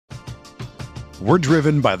We're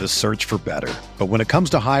driven by the search for better. But when it comes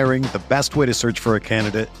to hiring, the best way to search for a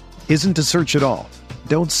candidate isn't to search at all.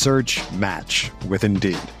 Don't search, match with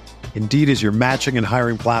Indeed. Indeed is your matching and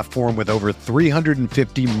hiring platform with over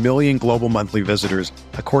 350 million global monthly visitors,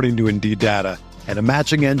 according to Indeed data, and a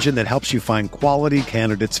matching engine that helps you find quality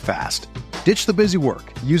candidates fast. Ditch the busy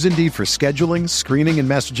work. Use Indeed for scheduling, screening, and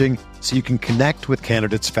messaging so you can connect with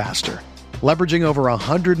candidates faster. Leveraging over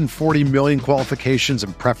 140 million qualifications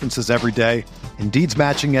and preferences every day, Indeed's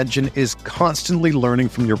matching engine is constantly learning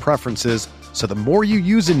from your preferences, so the more you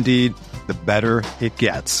use Indeed, the better it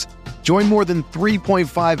gets. Join more than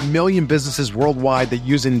 3.5 million businesses worldwide that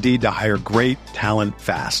use Indeed to hire great talent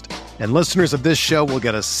fast. And listeners of this show will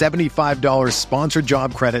get a $75 sponsored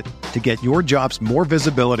job credit to get your jobs more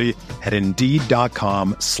visibility at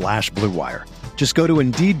Indeed.com/Blue Wire. Just go to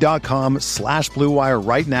Indeed.com/Blue Wire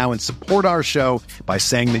right now and support our show by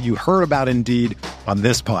saying that you heard about Indeed on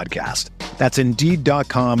this podcast. That's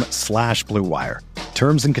Indeed.com/Blue Wire.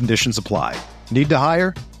 Terms and conditions apply. Need to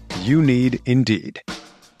hire? You need Indeed.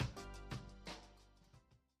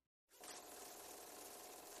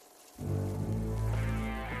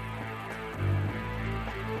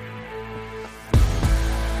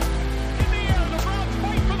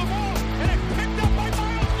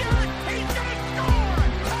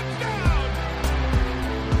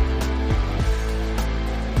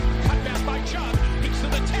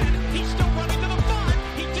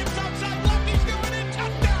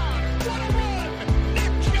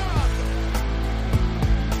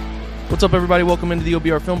 What's up, everybody? Welcome into the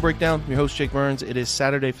OBR Film Breakdown. I'm your host, Jake Burns. It is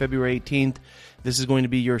Saturday, February 18th. This is going to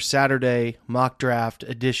be your Saturday mock draft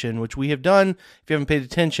edition, which we have done, if you haven't paid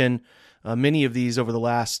attention, many of these over the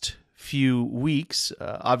last few weeks,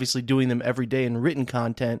 obviously doing them every day in written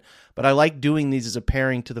content, but I like doing these as a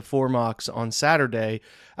pairing to the four mocks on Saturday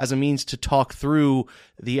as a means to talk through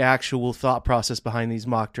the actual thought process behind these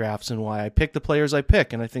mock drafts and why I pick the players I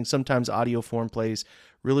pick, and I think sometimes audio form plays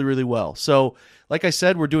really, really well. So, like I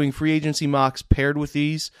said, we're doing free agency mocks paired with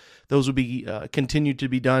these. Those will be continued to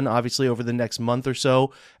be done, obviously, over the next month or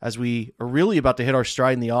so, as we are really about to hit our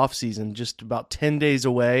stride in the offseason, just about 10 days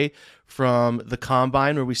away from the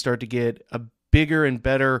Combine, where we start to get a bigger and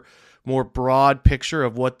better, more broad picture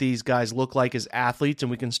of what these guys look like as athletes,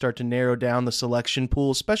 and we can start to narrow down the selection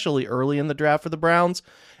pool, especially early in the draft for the Browns.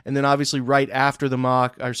 And then, obviously, right after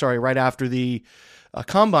the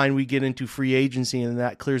Combine, we get into free agency, and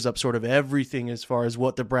that clears up sort of everything as far as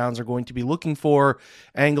what the Browns are going to be looking for,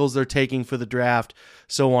 angles they're taking for the draft,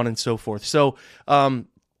 so on and so forth. So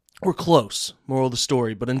we're close, moral of the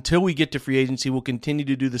story. But until we get to free agency, we'll continue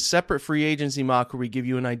to do the separate free agency mock where we give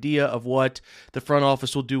you an idea of what the front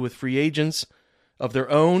office will do with free agents of their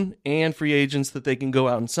own and free agents that they can go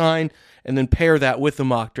out and sign, and then pair that with the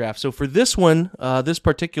mock draft. So for this one, this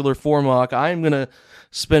particular four mock, I'm going to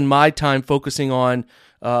spend my time focusing on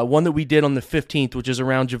one that we did on the 15th, which is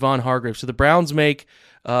around Javon Hargrave. So the Browns make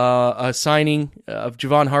a signing of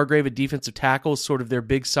Javon Hargrave, a defensive tackle, sort of their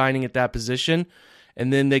big signing at that position.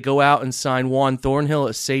 And then they go out and sign Juan Thornhill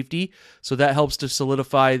at safety. So that helps to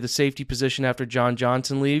solidify the safety position after John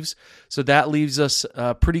Johnson leaves. So that leaves us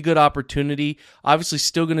a pretty good opportunity. Obviously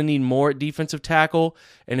still going to need more at defensive tackle.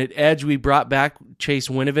 And at edge, we brought back Chase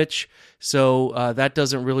Winovich. So that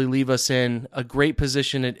doesn't really leave us in a great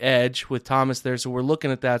position at edge with Thomas there. So we're looking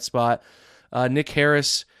at that spot. Nick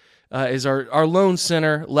Harris is our lone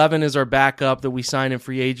center. Levin is our backup that we sign in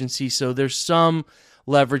free agency. So there's some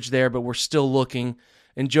leverage there, but we're still looking.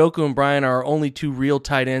 And Njoku and Bryan are our only two real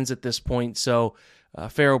tight ends at this point, so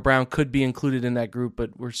Pharaoh Brown could be included in that group,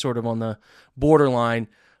 but we're sort of on the borderline.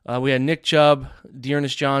 We had Nick Chubb,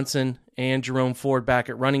 Dearness Johnson, and Jerome Ford back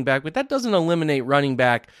at running back, but that doesn't eliminate running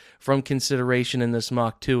back from consideration in this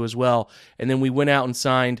mock too as well. And then we went out and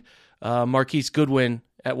signed Marquise Goodwin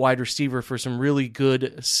at wide receiver for some really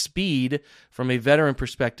good speed from a veteran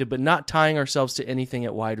perspective, but not tying ourselves to anything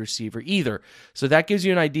at wide receiver either. So that gives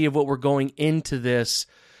you an idea of what we're going into this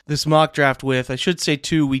mock draft with. I should say,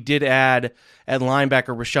 too, we did add at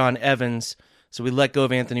linebacker Rashaan Evans. So we let go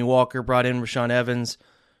of Anthony Walker, brought in Rashaan Evans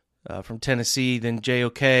from Tennessee, then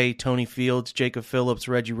JOK, Tony Fields, Jacob Phillips,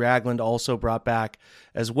 Reggie Ragland also brought back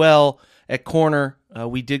as well. At corner,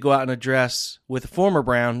 we did go out and address with a former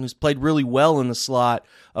Brown who's played really well in the slot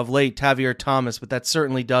of late, Tavier Thomas, but that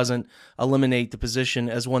certainly doesn't eliminate the position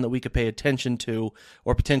as one that we could pay attention to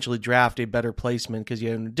or potentially draft a better placement, because you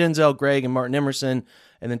have Denzel, Greg, and Martin Emerson,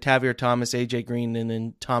 and then Tavier Thomas, AJ Green, and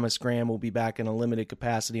then Thomas Graham will be back in a limited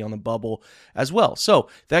capacity on the bubble as well. So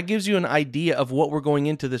that gives you an idea of what we're going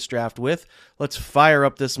into this draft with. Let's fire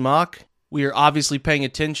up this mock. We are obviously paying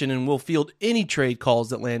attention and will field any trade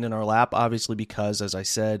calls that land in our lap, obviously because, as I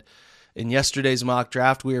said, in yesterday's mock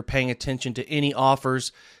draft, we are paying attention to any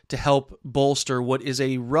offers to help bolster what is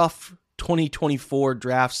a rough 2024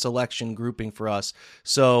 draft selection grouping for us.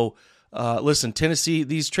 So, listen, Tennessee,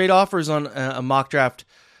 these trade offers on a mock draft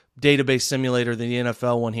database simulator, the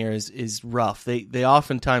NFL one here, is rough. They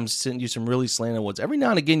oftentimes send you some really slanted ones. Every now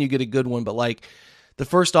and again, you get a good one, but like the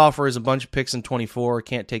first offer is a bunch of picks in 24.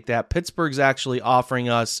 Can't take that. Pittsburgh's actually offering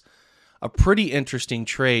us a pretty interesting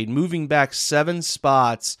trade, moving back 7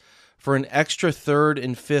 spots for an extra 3rd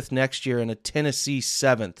and 5th next year and a Tennessee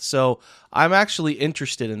 7th. So I'm actually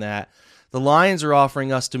interested in that. The Lions are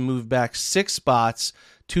offering us to move back 6 spots.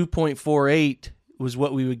 2.48 was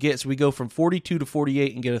what we would get. So we go from 42 to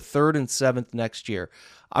 48 and get a 3rd and 7th next year.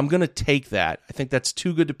 I'm going to take that. I think that's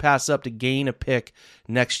too good to pass up to gain a pick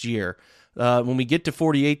next year. When we get to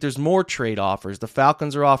 48, there's more trade offers. The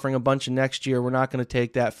Falcons are offering a bunch of next year. We're not going to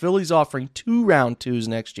take that. Philly's offering 2 round 2s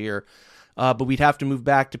next year, but we'd have to move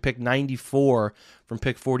back to pick 94 from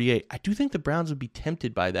pick 48. I do think the Browns would be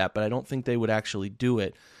tempted by that, but I don't think they would actually do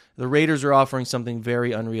it. The Raiders are offering something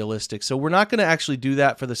very unrealistic. So we're not going to actually do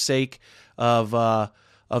that for the sake of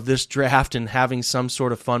this draft and having some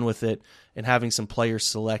sort of fun with it and having some players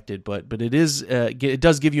selected. But it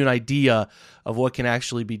does give you an idea of what can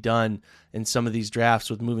actually be done in some of these drafts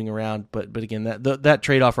with moving around. But again, that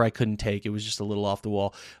trade offer I couldn't take. It was just a little off the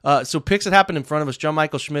wall. So picks that happened in front of us. John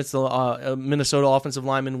Michael Schmitz, the Minnesota offensive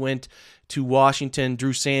lineman, went to Washington.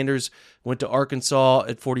 Drew Sanders went to Arkansas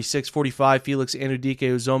at 46. 45, Felix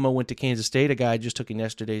Anudike-Uzomah went to Kansas State, a guy I just took in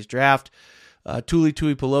yesterday's draft. Tuli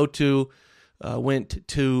Tuipulotu went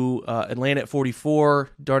to Atlanta at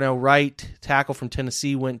 44. Darnell Wright, tackle from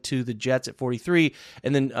Tennessee, went to the Jets at 43.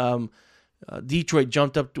 And then Detroit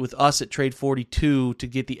jumped up with us at trade 42 to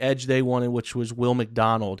get the edge they wanted, which was Will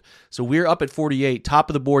McDonald. So we're up at 48. Top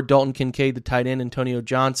of the board, Dalton Kincaid, the tight end, Antonio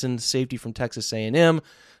Johnson, the safety from Texas A&M,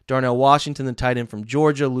 Darnell Washington, the tight end from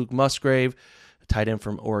Georgia, Luke Musgrave, the tight end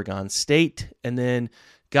from Oregon State. And then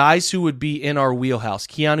guys who would be in our wheelhouse,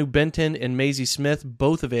 Keanu Benton and Maisie Smith,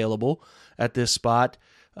 both available at this spot.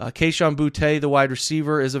 Kayshon Boutte, the wide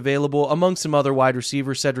receiver, is available, among some other wide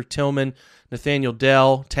receivers, Cedric Tillman, Nathaniel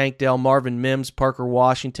Dell, Tank Dell, Marvin Mims, Parker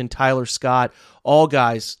Washington, Tyler Scott, all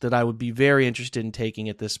guys that I would be very interested in taking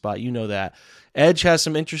at this spot. You know that. Edge has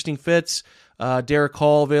some interesting fits. Derek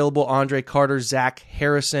Hall available, Andre Carter, Zach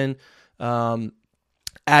Harrison, Adi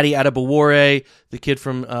Adebawore, the kid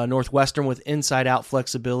from Northwestern with inside-out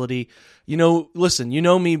flexibility. Listen, you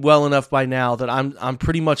know me well enough by now that I'm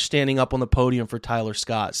pretty much standing up on the podium for Tyler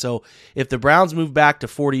Scott. So if the Browns move back to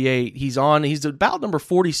 48, he's about number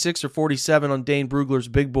 46 or 47 on Dane Brugler's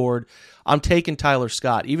big board. I'm taking Tyler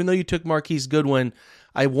Scott. Even though you took Marquise Goodwin,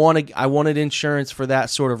 I wanted insurance for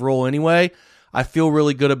that sort of role anyway. I feel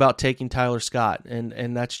really good about taking Tyler Scott,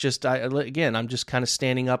 and that's just, I'm just kind of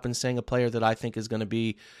standing up and saying a player that I think is going to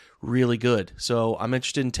be really good. So I'm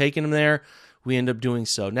interested in taking him there. We end up doing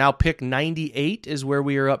so. Now pick 98 is where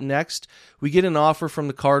we are up next. We get an offer from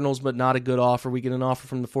the Cardinals, but not a good offer. We get an offer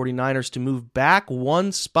from the 49ers to move back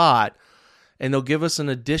 1 spot, and they'll give us an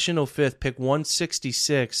additional 5th, pick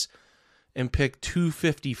 166 and pick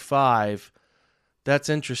 255. That's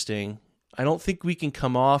interesting. I don't think we can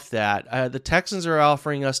come off that. The Texans are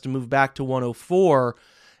offering us to move back to 104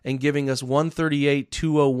 and giving us 138,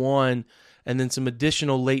 201, and then some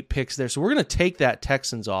additional late picks there. So we're going to take that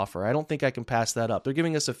Texans offer. I don't think I can pass that up. They're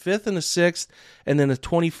giving us a 5th and a 6th, and then a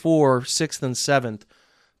 24, 6th and 7th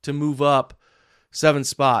to move up 7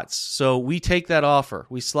 spots. So we take that offer.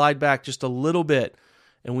 We slide back just a little bit,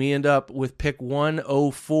 and we end up with pick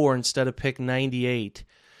 104 instead of pick 98.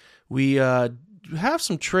 We have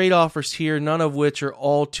some trade offers here, none of which are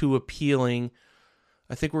all too appealing.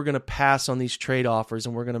 I think we're going to pass on these trade offers,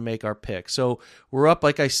 and we're going to make our pick. So we're up,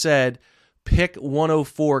 like I said, pick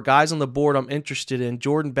 104. Guys on the board I'm interested in: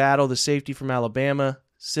 Jordan Battle, the safety from Alabama;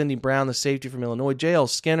 Sidney Brown, the safety from Illinois; J.L.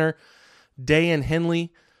 Skinner; Dayan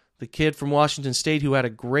Henley, the kid from Washington State who had a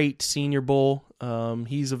great Senior Bowl.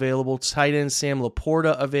 He's available. Tight end Sam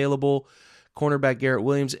Laporta available. Cornerback Garrett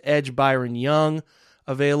Williams. Edge Byron Young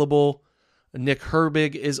available. Nick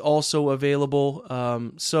Herbig is also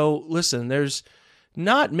available. So listen, there's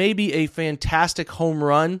not maybe a fantastic home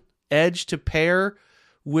run edge to pair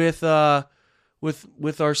with our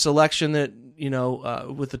selection that,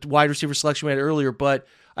 with the wide receiver selection we had earlier, but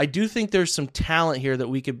I do think there's some talent here that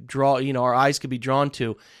we could draw, our eyes could be drawn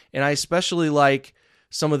to. And I especially like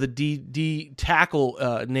some of the D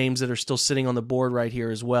tackle names that are still sitting on the board right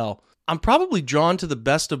here as well. I'm probably drawn to the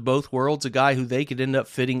best of both worlds, a guy who they could end up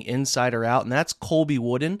fitting inside or out, and that's Colby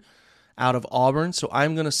Wooden out of Auburn. So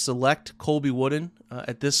I'm going to select Colby Wooden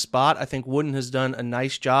at this spot. I think Wooden has done a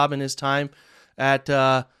nice job in his time at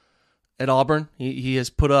at Auburn. He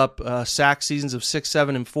has put up sack seasons of 6,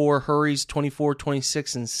 7, and 4, hurries 24,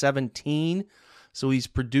 26, and 17. So he's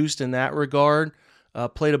produced in that regard.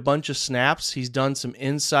 Played a bunch of snaps. He's done some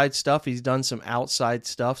inside stuff. He's done some outside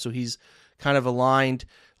stuff. So he's kind of aligned.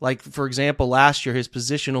 Like, for example, last year, his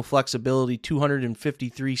positional flexibility,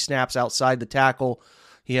 253 snaps outside the tackle.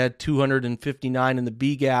 He had 259 in the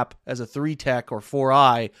B gap as a 3-tech or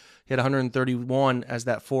 4-eye. He had 131 as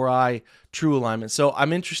that 4-eye true alignment. So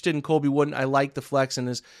I'm interested in Colby Wooden. I like the flex, and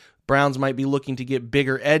as Browns might be looking to get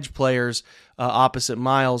bigger edge players opposite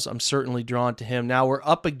Miles, I'm certainly drawn to him. Now we're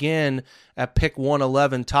up again at pick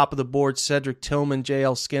 111, top of the board, Cedric Tillman,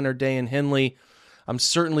 J.L. Skinner, Dayan Henley. I'm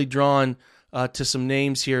certainly drawn to some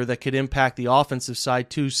names here that could impact the offensive side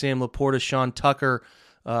too. Sam Laporta, Sean Tucker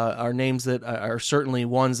are names that are certainly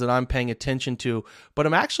ones that I'm paying attention to. But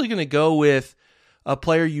I'm actually going to go with a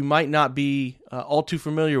player you might not be all too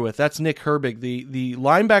familiar with. That's Nick Herbig, the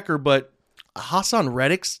linebacker, but Hassan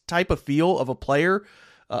Reddick's type of feel of a player,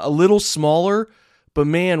 a little smaller, but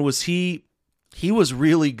man, was he was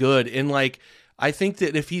really good. And like, I think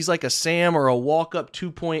that if he's like a Sam or a walk-up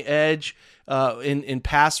 2-point edge in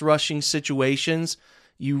pass rushing situations,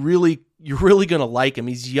 you're really going to like him.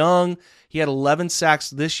 He's young. He had 11 sacks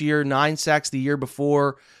this year, 9 sacks the year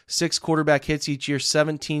before, 6 quarterback hits each year,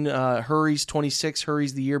 17 hurries, 26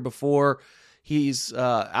 hurries the year before. He's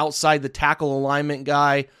outside the tackle alignment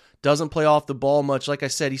guy, doesn't play off the ball much. Like I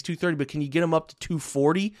said, he's 230, but can you get him up to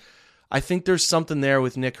 240? I think there's something there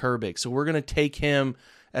with Nick Herbig. So we're going to take him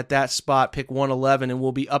at that spot, pick 111, and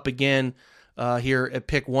we'll be up again here at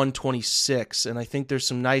pick 126. And I think there's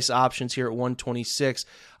some nice options here at 126.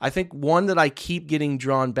 I think one that I keep getting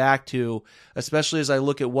drawn back to, especially as I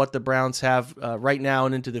look at what the Browns have right now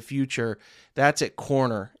and into the future, that's at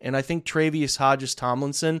corner. And I think Travius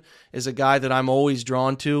Hodges-Tomlinson is a guy that I'm always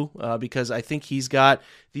drawn to because I think he's got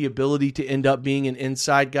the ability to end up being an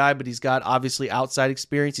inside guy, but he's got obviously outside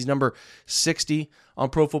experience. He's number 60 on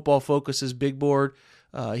Pro Football Focus's big board.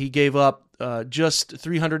 He gave up just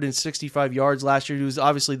 365 yards last year. He was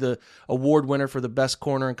obviously the award winner for the best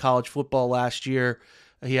corner in college football last year.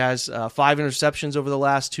 He has 5 interceptions over the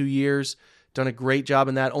last 2 years. Done a great job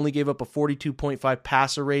in that. Only gave up a 42.5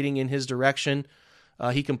 passer rating in his direction.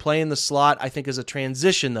 He can play in the slot, I think, as a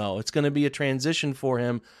transition, though. It's going to be a transition for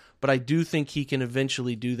him, but I do think he can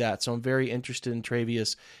eventually do that. So I'm very interested in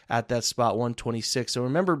Travius at that spot, 126. So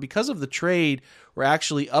remember, because of the trade, we're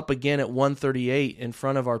actually up again at 138 in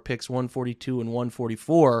front of our picks 142 and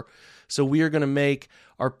 144. So we are going to make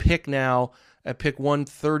our pick now at pick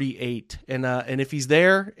 138. And if he's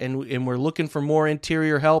there and we're looking for more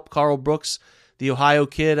interior help, Carl Brooks, the Ohio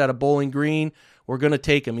kid out of Bowling Green, we're going to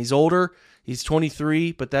take him. He's older. He's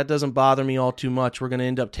 23, but that doesn't bother me all too much. We're going to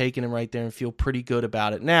end up taking him right there and feel pretty good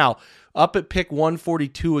about it. Now, up at pick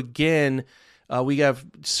 142 again, we have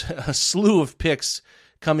a slew of picks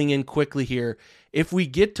coming in quickly here. If we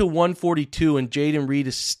get to 142 and Jayden Reed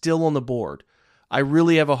is still on the board, I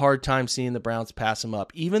really have a hard time seeing the Browns pass him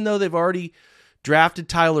up. Even though they've already drafted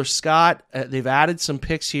Tyler Scott, they've added some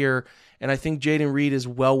picks here, and I think Jayden Reed is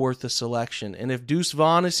well worth the selection. And if Deuce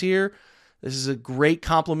Vaughn is here, this is a great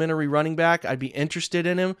complimentary running back. I'd be interested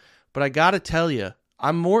in him, but I got to tell you,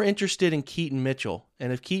 I'm more interested in Keaton Mitchell.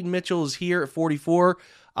 And if Keaton Mitchell is here at 44,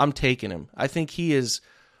 I'm taking him. I think he's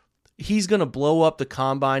going to blow up the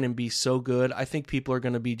combine and be so good. I think people are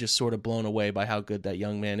going to be just sort of blown away by how good that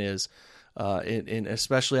young man is. And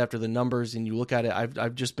especially after the numbers and you look at it,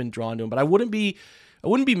 I've just been drawn to him. But I wouldn't be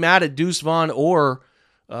mad at Deuce Vaughn or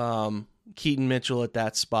Keaton Mitchell at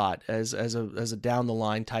that spot as a down the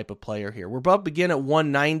line type of player here. We're up again at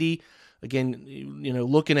 190. Again,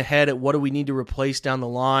 looking ahead at what do we need to replace down the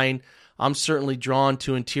line. I'm certainly drawn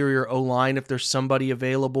to interior O-line if there's somebody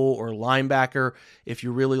available, or linebacker if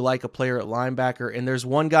you really like a player at linebacker. And there's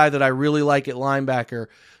one guy that I really like at linebacker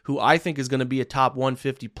who I think is going to be a top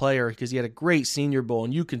 150 player because he had a great Senior Bowl,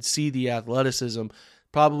 and you can see the athleticism.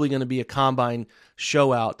 Probably going to be a combine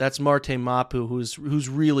show out. That's Marte Mapu, who's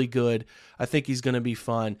really good. I think he's going to be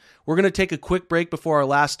fun. We're going to take a quick break before our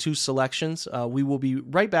last 2 selections. We will be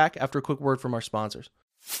right back after a quick word from our sponsors.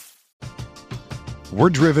 We're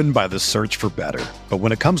driven by the search for better. But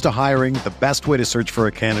when it comes to hiring, the best way to search for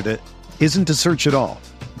a candidate isn't to search at all.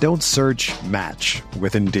 Don't search, match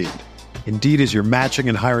with Indeed. Indeed is your matching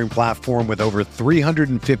and hiring platform with over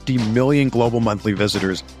 350 million global monthly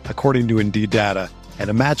visitors, according to Indeed data, and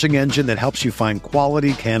a matching engine that helps you find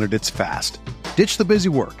quality candidates fast. Ditch the busy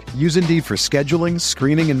work. Use Indeed for scheduling,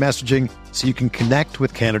 screening, and messaging so you can connect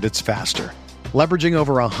with candidates faster. Leveraging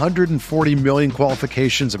over 140 million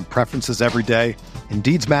qualifications and preferences every day,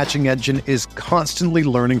 Indeed's matching engine is constantly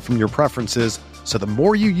learning from your preferences So the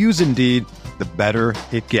more you use Indeed, the better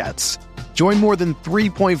it gets. Join more than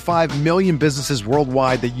 3.5 million businesses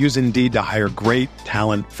worldwide that use Indeed to hire great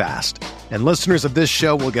talent fast. And listeners of this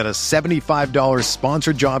show will get a $75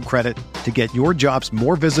 sponsored job credit to get your jobs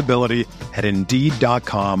more visibility at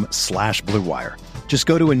Indeed.com/Blue Wire. Just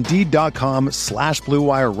go to Indeed.com/Blue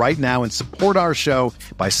Wire right now and support our show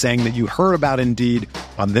by saying that you heard about Indeed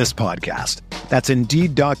on this podcast. That's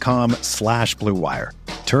Indeed.com/Blue Wire.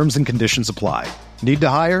 Terms and conditions apply. Need to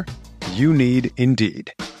hire? You need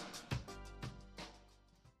Indeed.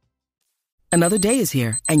 Another day is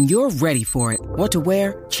here, and you're ready for it. What to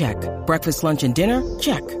wear? Check. Breakfast, lunch, and dinner?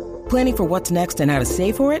 Check. Planning for what's next and how to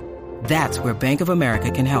save for it? That's where Bank of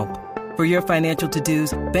America can help. For your financial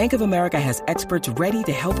to-dos, Bank of America has experts ready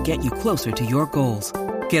to help get you closer to your goals.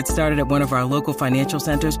 Get started at one of our local financial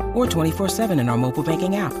centers or 24/7 in our mobile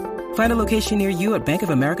banking app. Find a location near you at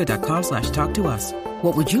bankofamerica.com/talktous.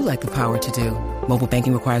 What would you like the power to do? Mobile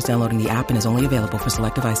banking requires downloading the app and is only available for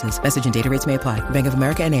select devices. Message and data rates may apply. Bank of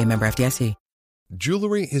America NA, member FDIC.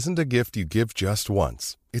 Jewelry isn't a gift you give just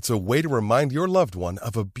once. It's a way to remind your loved one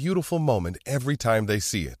of a beautiful moment every time they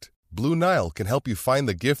see it. Blue Nile can help you find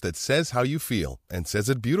the gift that says how you feel and says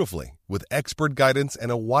it beautifully, with expert guidance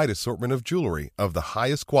and a wide assortment of jewelry of the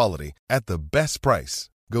highest quality at the best price.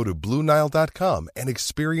 Go to BlueNile.com and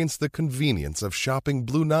experience the convenience of shopping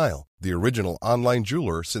Blue Nile, the original online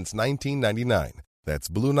jeweler since 1999. That's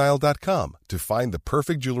BlueNile.com to find the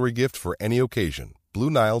perfect jewelry gift for any occasion.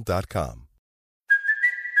 BlueNile.com.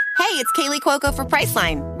 Hey, it's Kaylee Cuoco for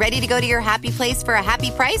Priceline. Ready to go to your happy place for a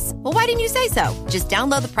happy price? Well, why didn't you say so? Just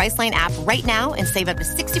download the Priceline app right now and save up to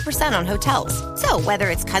 60% on hotels. So whether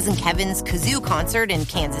it's Cousin Kevin's Kazoo Concert in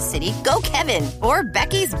Kansas City, go Kevin, or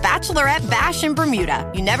Becky's Bachelorette Bash in Bermuda,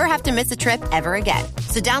 you never have to miss a trip ever again.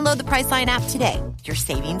 So download the Priceline app today. Your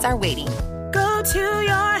savings are waiting. Go to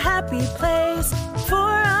your happy place for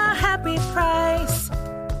a happy price.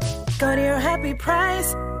 Go to your happy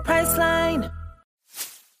price, Priceline.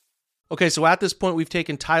 Okay, so at this point, we've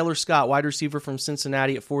taken Tyler Scott, wide receiver from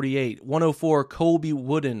Cincinnati at 48. 104, Colby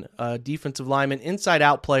Wooden, defensive lineman,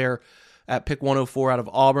 inside-out player at pick 104 out of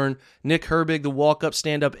Auburn. Nick Herbig, the walk-up,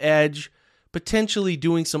 stand-up edge, potentially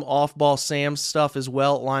doing some off-ball Sam stuff as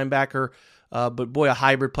well, linebacker. But boy, a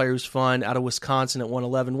hybrid player who's fun, out of Wisconsin at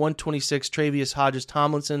 111. 126, Travius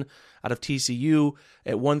Hodges-Tomlinson out of TCU.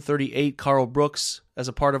 At 138, Carl Brooks as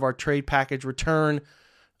a part of our trade package return.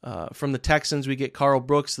 From the Texans, we get Carl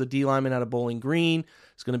Brooks, the D lineman out of Bowling Green.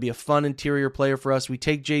 It's going to be a fun interior player for us. We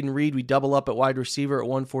take Jaden Reed. We double up at wide receiver at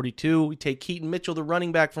 142. We take Keaton Mitchell, the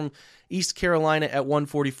running back from East Carolina, at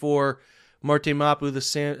 144. Marte Mapu, the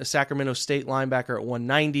Sacramento State linebacker, at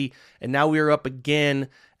 190. And now we are up again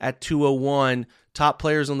at 201. Top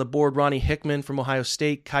players on the board: Ronnie Hickman from Ohio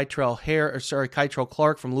State, Kytrell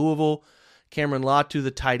Clark from Louisville, Cameron Latu, the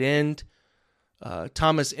tight end.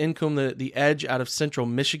 Thomas Incombe, the edge out of Central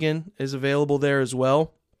Michigan, is available there as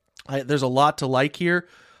well. There's a lot to like here,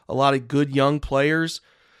 a lot of good young players.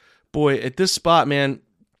 Boy, at this spot, man,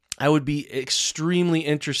 I would be extremely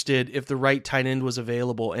interested if the right tight end was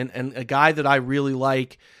available. And a guy that I really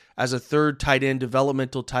like as a third tight end,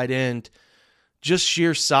 developmental tight end, just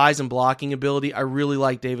sheer size and blocking ability, I really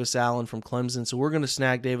like Davis Allen from Clemson. So we're going to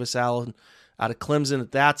snag Davis Allen out of Clemson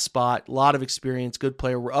at that spot. A lot of experience, good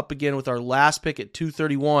player. We're up again with our last pick at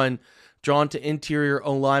 231, drawn to interior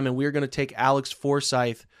O-lineman. We're going to take Alex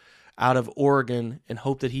Forsyth out of Oregon and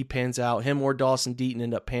hope that he pans out. Him or Dawson Deaton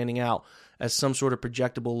end up panning out as some sort of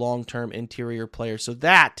projectable long-term interior player. So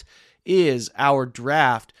that is our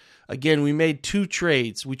draft. Again, we made two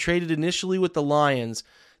trades. We traded initially with the Lions.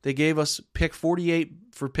 They gave us pick 48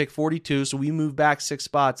 for pick 42, so we moved back 6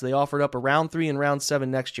 spots. They offered up a round 3 and round 7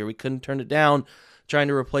 next year. We couldn't turn it down, trying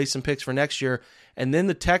to replace some picks for next year. And then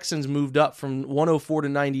the Texans moved up from 104 to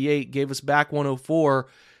 98, gave us back 104,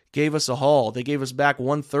 gave us a haul. They gave us back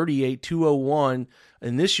 138, 201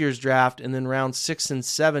 in this year's draft, and then round 6 and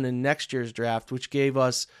 7 in next year's draft, which gave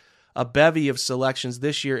us a bevy of selections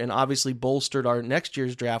this year and obviously bolstered our next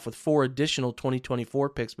year's draft with 4 additional 2024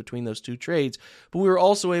 picks between those two trades. But we were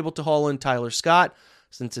also able to haul in Tyler Scott,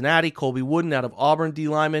 Cincinnati, Colby Wooden out of Auburn, D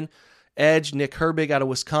lineman, edge, Nick Herbig out of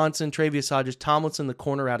Wisconsin, Travius Hodges-Tomlinson, the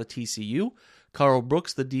corner out of TCU, Carl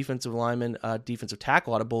Brooks, the defensive lineman, defensive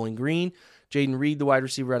tackle out of Bowling Green, Jaden Reed, the wide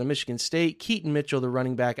receiver out of Michigan State, Keaton Mitchell, the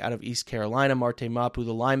running back out of East Carolina, Marte Mapu,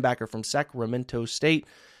 the linebacker from Sacramento State,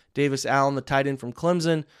 Davis Allen, the tight end from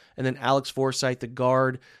Clemson, and then Alex Forsyth, the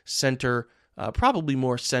guard, center probably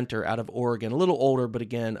more center out of Oregon. A little older, but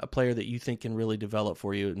again, a player that you think can really develop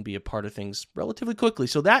for you and be a part of things relatively quickly.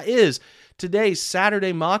 So that is today's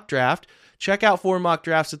Saturday mock draft. Check out 4 mock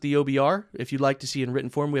drafts at the OBR if you'd like to see in written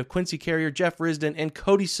form. We have Quincy Carrier, Jeff Risdon, and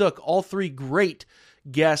Cody Sook, all 3 great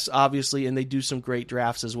guests, obviously, and they do some great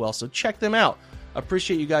drafts as well. So check them out.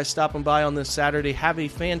 Appreciate you guys stopping by on this Saturday. Have a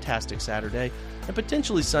fantastic Saturday, and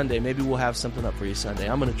potentially Sunday. Maybe we'll have something up for you Sunday.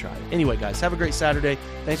 I'm going to try it. Anyway, guys, have a great Saturday.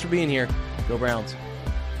 Thanks for being here. Go Browns.